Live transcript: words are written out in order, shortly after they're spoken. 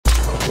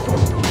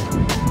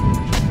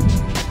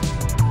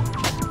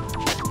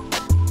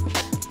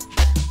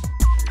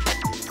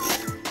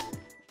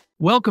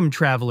Welcome,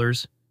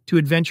 travelers, to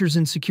Adventures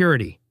in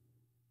Security.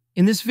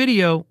 In this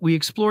video, we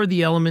explore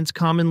the elements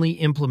commonly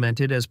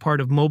implemented as part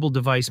of mobile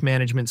device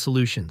management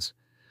solutions.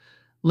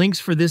 Links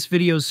for this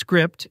video's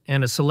script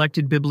and a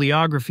selected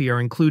bibliography are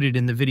included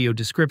in the video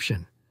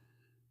description.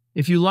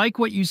 If you like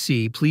what you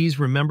see, please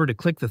remember to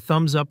click the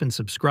thumbs up and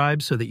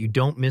subscribe so that you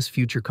don't miss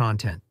future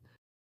content.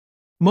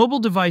 Mobile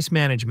Device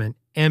Management,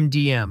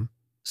 MDM,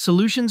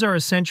 solutions are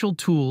essential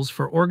tools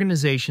for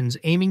organizations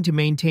aiming to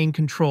maintain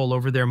control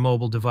over their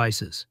mobile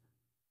devices.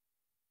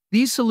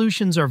 These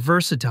solutions are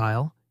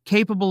versatile,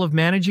 capable of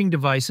managing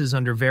devices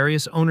under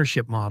various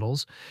ownership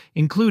models,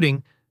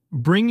 including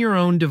Bring Your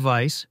Own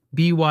Device,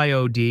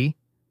 BYOD,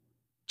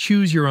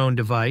 Choose Your Own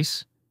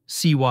Device,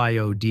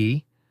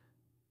 CYOD,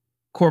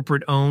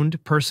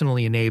 Corporate-Owned,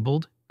 Personally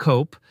Enabled,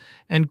 COPE,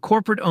 and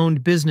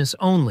Corporate-Owned Business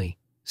Only,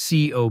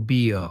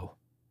 COBO.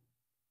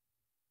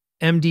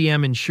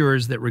 MDM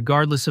ensures that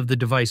regardless of the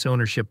device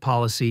ownership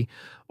policy,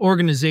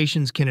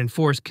 organizations can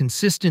enforce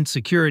consistent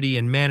security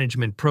and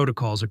management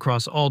protocols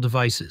across all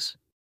devices.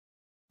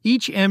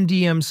 Each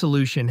MDM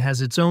solution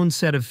has its own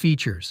set of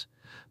features,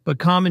 but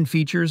common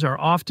features are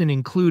often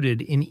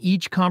included in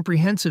each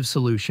comprehensive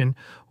solution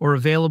or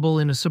available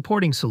in a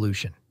supporting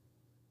solution.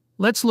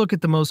 Let's look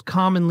at the most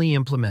commonly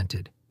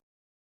implemented.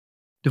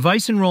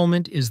 Device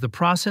enrollment is the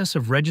process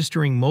of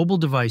registering mobile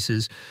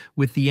devices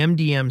with the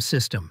MDM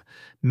system,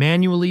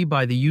 manually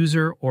by the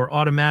user or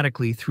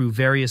automatically through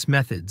various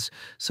methods,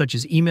 such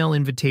as email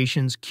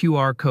invitations,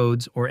 QR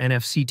codes, or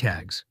NFC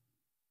tags.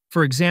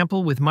 For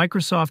example, with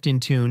Microsoft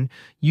Intune,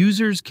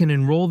 users can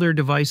enroll their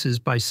devices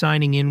by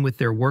signing in with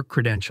their work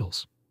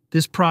credentials.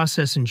 This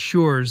process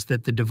ensures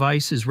that the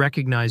device is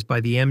recognized by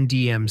the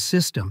MDM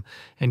system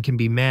and can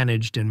be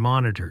managed and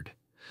monitored.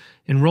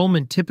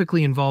 Enrollment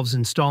typically involves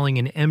installing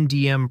an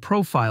MDM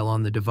profile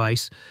on the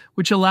device,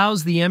 which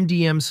allows the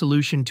MDM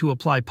solution to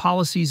apply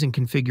policies and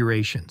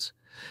configurations.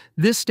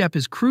 This step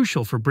is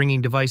crucial for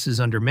bringing devices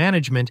under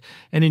management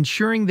and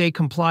ensuring they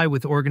comply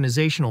with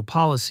organizational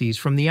policies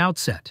from the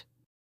outset.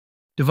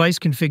 Device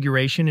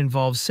configuration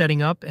involves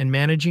setting up and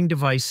managing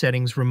device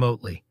settings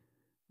remotely.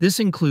 This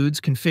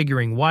includes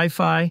configuring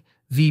Wi-Fi,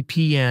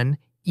 VPN,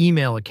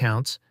 email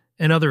accounts,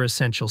 and other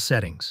essential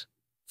settings.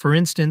 For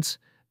instance,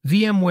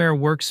 VMware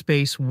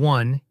Workspace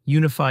ONE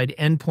Unified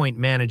Endpoint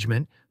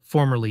Management,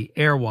 formerly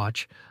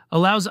AirWatch,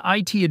 allows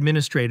IT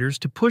administrators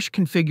to push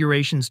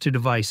configurations to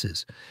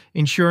devices,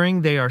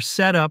 ensuring they are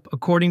set up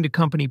according to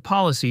company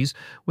policies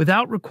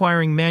without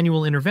requiring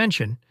manual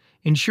intervention,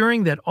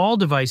 ensuring that all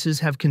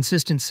devices have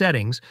consistent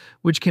settings,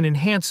 which can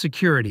enhance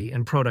security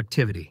and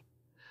productivity.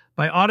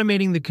 By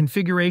automating the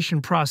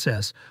configuration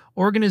process,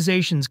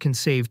 organizations can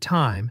save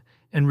time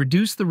and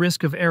reduce the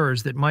risk of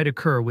errors that might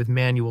occur with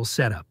manual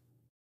setup.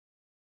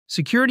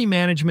 Security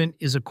management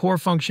is a core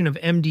function of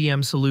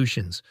MDM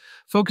solutions,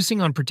 focusing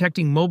on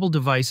protecting mobile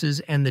devices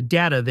and the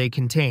data they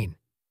contain.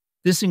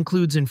 This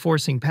includes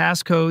enforcing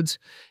passcodes,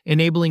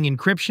 enabling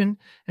encryption,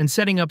 and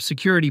setting up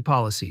security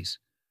policies.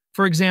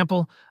 For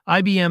example,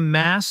 IBM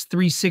Mass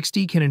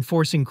 360 can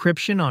enforce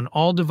encryption on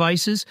all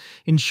devices,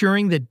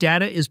 ensuring that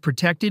data is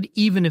protected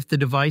even if the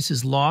device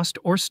is lost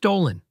or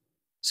stolen.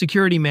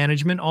 Security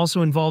management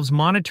also involves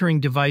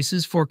monitoring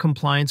devices for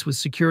compliance with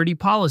security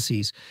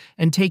policies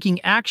and taking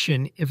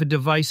action if a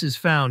device is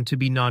found to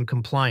be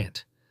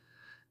non-compliant.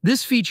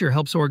 This feature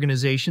helps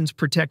organizations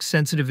protect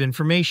sensitive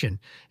information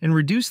and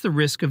reduce the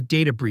risk of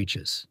data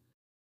breaches.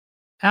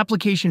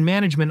 Application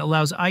management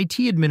allows IT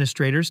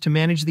administrators to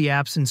manage the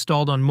apps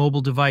installed on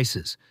mobile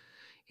devices,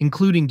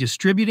 including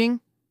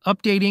distributing,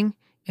 updating,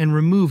 and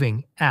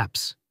removing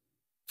apps.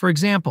 For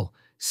example,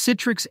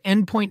 Citrix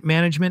Endpoint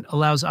Management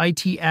allows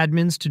IT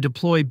admins to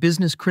deploy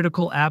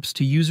business-critical apps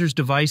to users'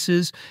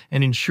 devices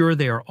and ensure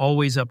they are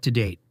always up to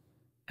date.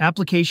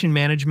 Application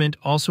management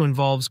also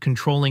involves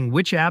controlling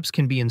which apps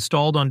can be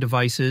installed on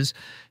devices,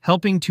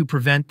 helping to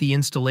prevent the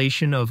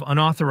installation of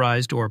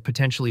unauthorized or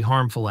potentially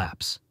harmful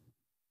apps.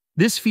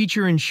 This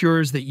feature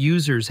ensures that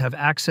users have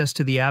access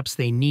to the apps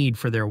they need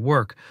for their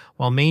work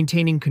while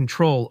maintaining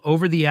control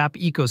over the app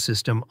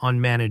ecosystem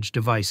on managed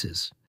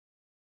devices.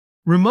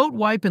 Remote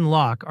wipe and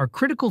lock are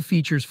critical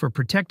features for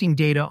protecting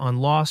data on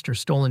lost or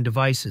stolen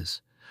devices.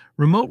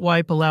 Remote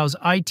wipe allows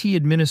IT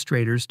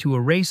administrators to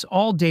erase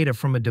all data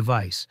from a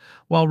device,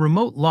 while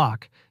remote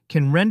lock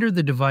can render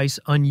the device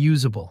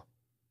unusable.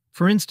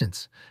 For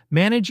instance,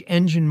 Manage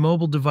Engine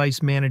Mobile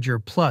Device Manager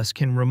Plus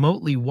can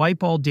remotely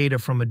wipe all data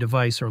from a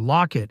device or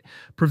lock it,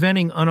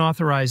 preventing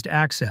unauthorized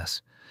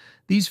access.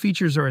 These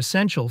features are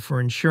essential for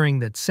ensuring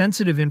that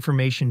sensitive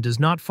information does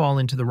not fall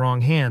into the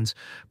wrong hands,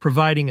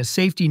 providing a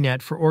safety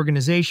net for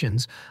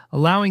organizations,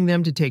 allowing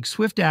them to take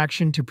swift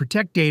action to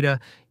protect data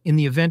in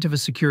the event of a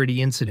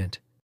security incident.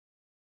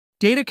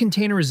 Data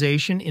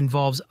containerization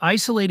involves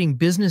isolating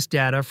business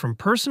data from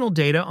personal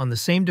data on the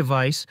same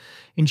device,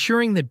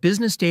 ensuring that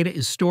business data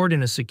is stored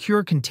in a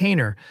secure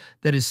container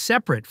that is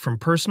separate from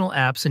personal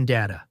apps and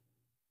data.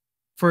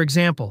 For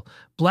example,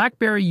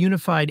 BlackBerry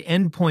Unified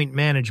Endpoint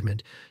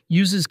Management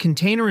uses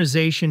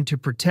containerization to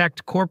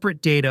protect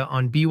corporate data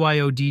on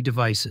BYOD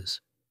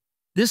devices.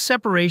 This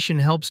separation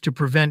helps to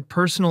prevent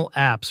personal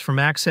apps from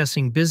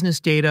accessing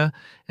business data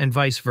and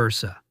vice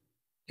versa.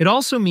 It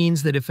also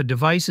means that if a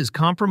device is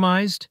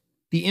compromised,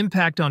 the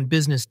impact on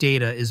business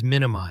data is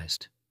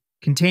minimized.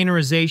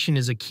 Containerization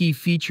is a key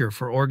feature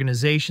for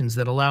organizations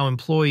that allow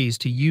employees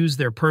to use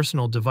their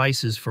personal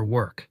devices for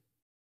work.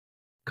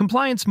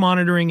 Compliance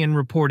monitoring and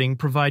reporting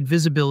provide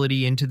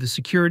visibility into the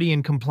security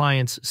and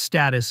compliance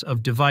status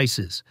of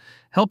devices,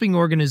 helping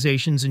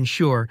organizations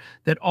ensure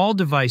that all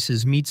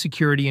devices meet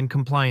security and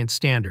compliance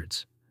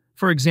standards.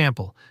 For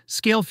example,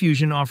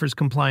 ScaleFusion offers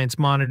compliance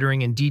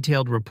monitoring and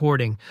detailed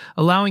reporting,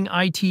 allowing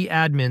IT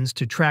admins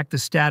to track the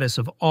status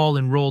of all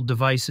enrolled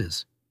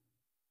devices.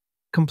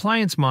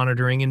 Compliance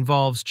monitoring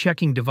involves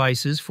checking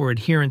devices for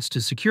adherence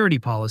to security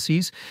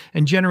policies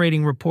and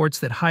generating reports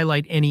that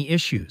highlight any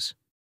issues.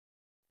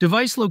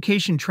 Device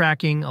location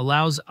tracking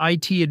allows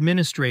IT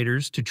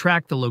administrators to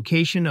track the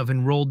location of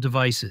enrolled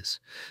devices.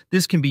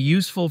 This can be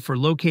useful for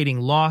locating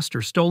lost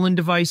or stolen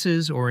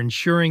devices or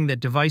ensuring that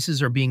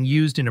devices are being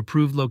used in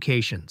approved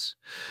locations.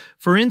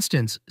 For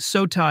instance,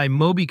 SOTI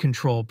Mobi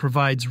Control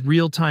provides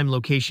real-time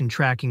location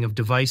tracking of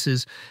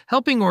devices,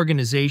 helping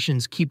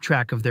organizations keep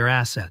track of their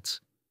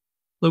assets.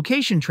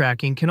 Location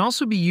tracking can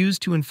also be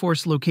used to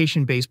enforce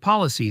location-based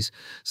policies,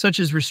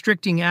 such as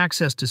restricting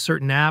access to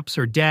certain apps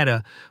or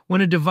data when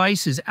a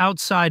device is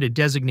outside a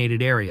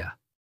designated area.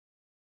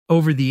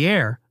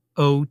 Over-the-air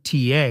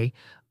 (OTA)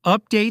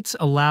 updates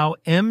allow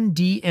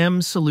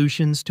MDM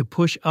solutions to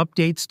push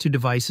updates to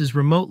devices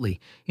remotely,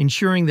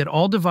 ensuring that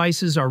all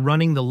devices are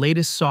running the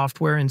latest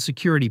software and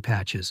security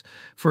patches.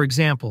 For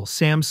example,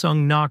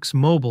 Samsung Knox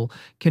Mobile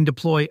can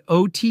deploy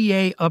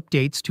OTA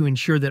updates to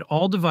ensure that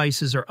all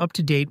devices are up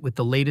to date with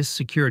the latest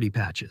security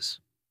patches.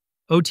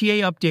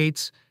 OTA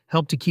updates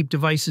help to keep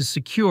devices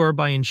secure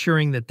by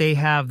ensuring that they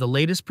have the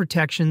latest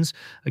protections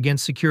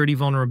against security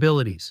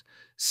vulnerabilities,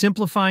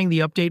 simplifying the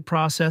update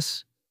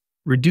process,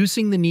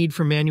 reducing the need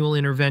for manual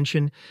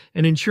intervention,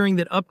 and ensuring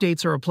that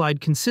updates are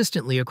applied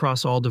consistently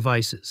across all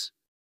devices.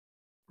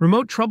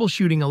 Remote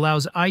troubleshooting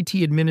allows IT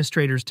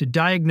administrators to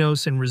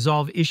diagnose and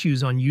resolve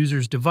issues on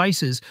users'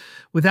 devices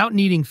without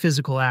needing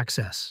physical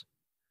access.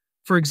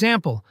 For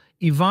example,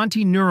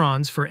 Ivanti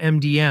Neurons for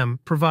MDM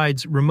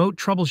provides remote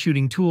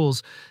troubleshooting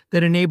tools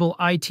that enable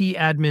IT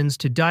admins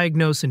to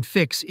diagnose and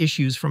fix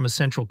issues from a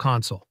central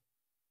console.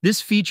 This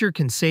feature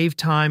can save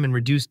time and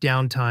reduce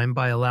downtime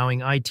by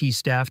allowing IT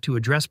staff to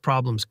address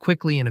problems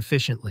quickly and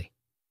efficiently.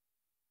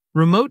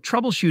 Remote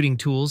troubleshooting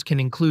tools can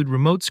include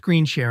remote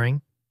screen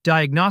sharing,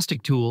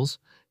 diagnostic tools,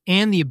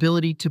 and the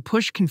ability to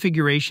push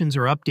configurations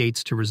or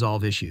updates to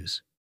resolve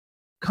issues.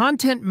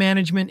 Content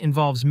management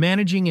involves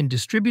managing and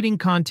distributing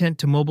content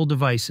to mobile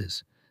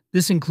devices.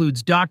 This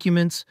includes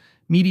documents,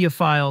 media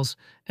files,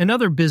 and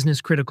other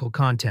business-critical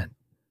content.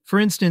 For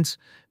instance,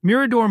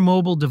 Mirador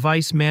Mobile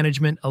Device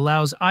Management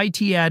allows IT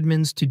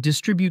admins to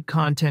distribute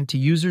content to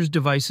users'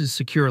 devices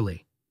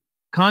securely.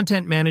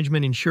 Content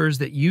management ensures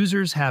that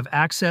users have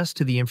access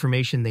to the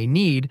information they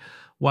need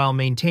while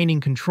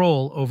maintaining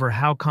control over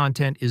how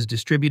content is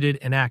distributed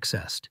and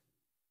accessed.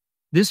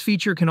 This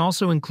feature can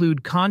also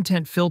include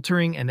content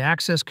filtering and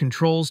access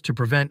controls to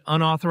prevent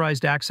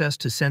unauthorized access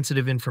to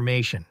sensitive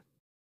information.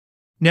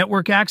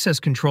 Network access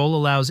control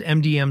allows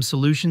MDM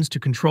solutions to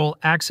control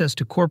access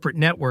to corporate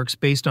networks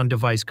based on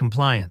device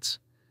compliance.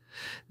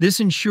 This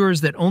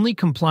ensures that only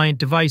compliant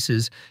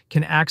devices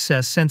can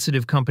access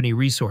sensitive company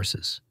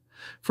resources.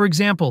 For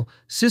example,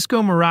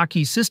 Cisco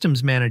Meraki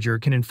Systems Manager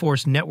can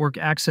enforce network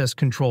access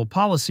control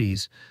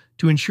policies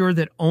to ensure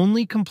that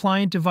only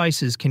compliant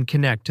devices can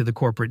connect to the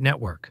corporate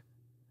network.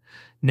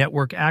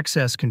 Network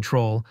access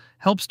control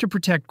helps to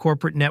protect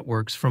corporate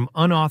networks from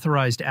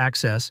unauthorized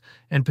access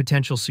and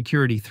potential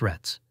security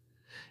threats.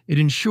 It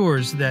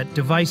ensures that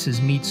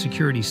devices meet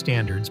security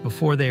standards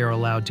before they are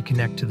allowed to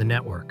connect to the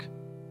network.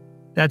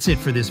 That's it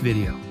for this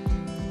video.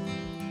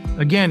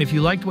 Again, if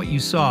you liked what you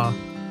saw,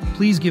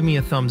 please give me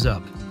a thumbs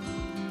up.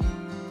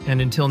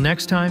 And until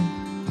next time,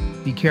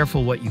 be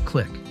careful what you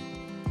click.